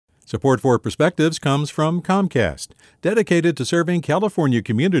Support for Perspectives comes from Comcast, dedicated to serving California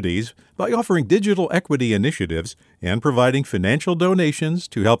communities by offering digital equity initiatives and providing financial donations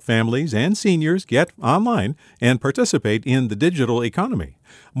to help families and seniors get online and participate in the digital economy.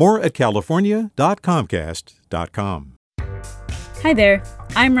 More at california.comcast.com. Hi there,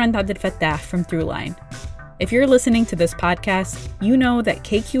 I'm Rand Abdel Fattah from Throughline. If you're listening to this podcast, you know that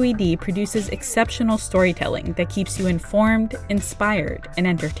KQED produces exceptional storytelling that keeps you informed, inspired, and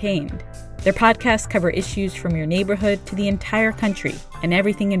entertained. Their podcasts cover issues from your neighborhood to the entire country and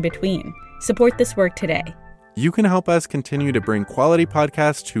everything in between. Support this work today. You can help us continue to bring quality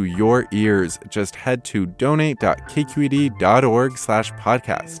podcasts to your ears. Just head to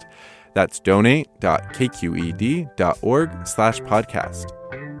donate.kqed.org/podcast. That's donate.kqed.org/podcast.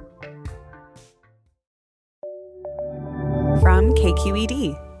 From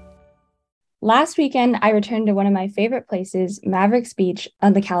KQED. Last weekend, I returned to one of my favorite places, Mavericks Beach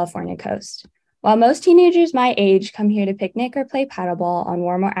on the California coast. While most teenagers my age come here to picnic or play paddleball on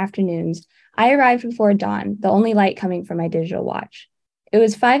warmer afternoons, I arrived before dawn, the only light coming from my digital watch. It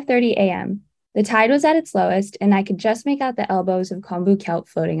was 5:30 a.m. The tide was at its lowest, and I could just make out the elbows of kombu kelp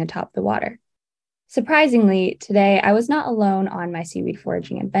floating atop the water. Surprisingly, today I was not alone on my seaweed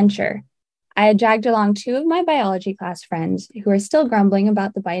foraging adventure. I had dragged along two of my biology class friends who are still grumbling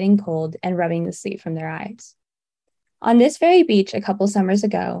about the biting cold and rubbing the sleep from their eyes. On this very beach a couple summers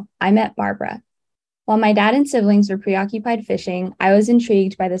ago, I met Barbara. While my dad and siblings were preoccupied fishing, I was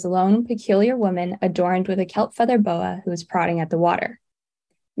intrigued by this lone, peculiar woman adorned with a kelp feather boa who was prodding at the water.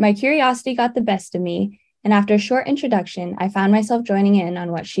 My curiosity got the best of me, and after a short introduction, I found myself joining in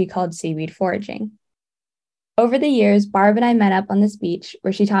on what she called seaweed foraging. Over the years, Barb and I met up on this beach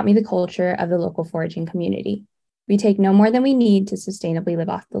where she taught me the culture of the local foraging community. We take no more than we need to sustainably live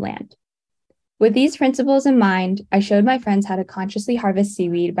off the land. With these principles in mind, I showed my friends how to consciously harvest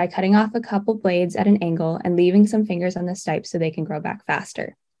seaweed by cutting off a couple blades at an angle and leaving some fingers on the stipe so they can grow back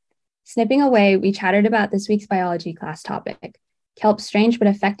faster. Snipping away, we chattered about this week's biology class topic, kelp's strange but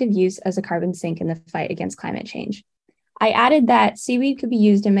effective use as a carbon sink in the fight against climate change. I added that seaweed could be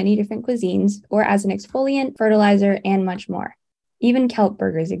used in many different cuisines or as an exfoliant, fertilizer, and much more. Even kelp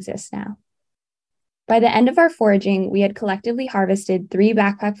burgers exist now. By the end of our foraging, we had collectively harvested 3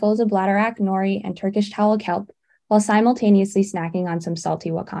 backpackfuls of bladderwrack, nori, and Turkish towel kelp while simultaneously snacking on some salty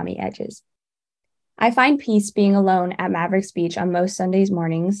wakame edges. I find peace being alone at Mavericks Beach on most Sundays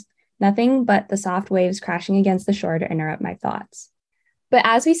mornings, nothing but the soft waves crashing against the shore to interrupt my thoughts. But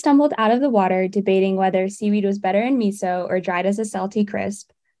as we stumbled out of the water, debating whether seaweed was better in miso or dried as a salty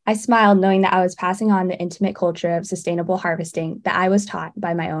crisp, I smiled knowing that I was passing on the intimate culture of sustainable harvesting that I was taught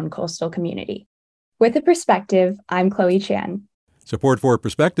by my own coastal community. With a perspective, I'm Chloe Chan. Support for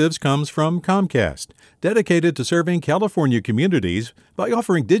Perspectives comes from Comcast, dedicated to serving California communities by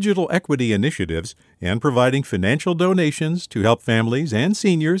offering digital equity initiatives and providing financial donations to help families and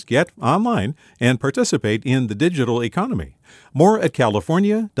seniors get online and participate in the digital economy. More at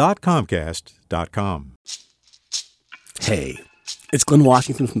california.comcast.com. Hey, it's Glenn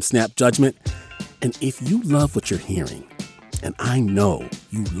Washington from Snap Judgment, and if you love what you're hearing, and I know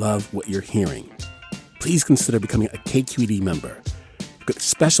you love what you're hearing, please consider becoming a KQED member. You get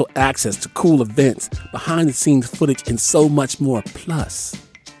special access to cool events, behind-the-scenes footage, and so much more. Plus,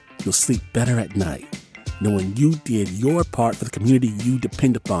 you'll sleep better at night knowing you did your part for the community you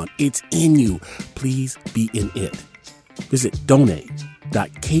depend upon. It's in you. Please be in it. Visit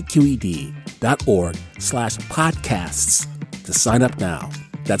donate.kqed.org/podcasts to sign up now.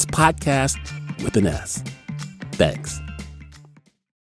 That's podcast with an S. Thanks.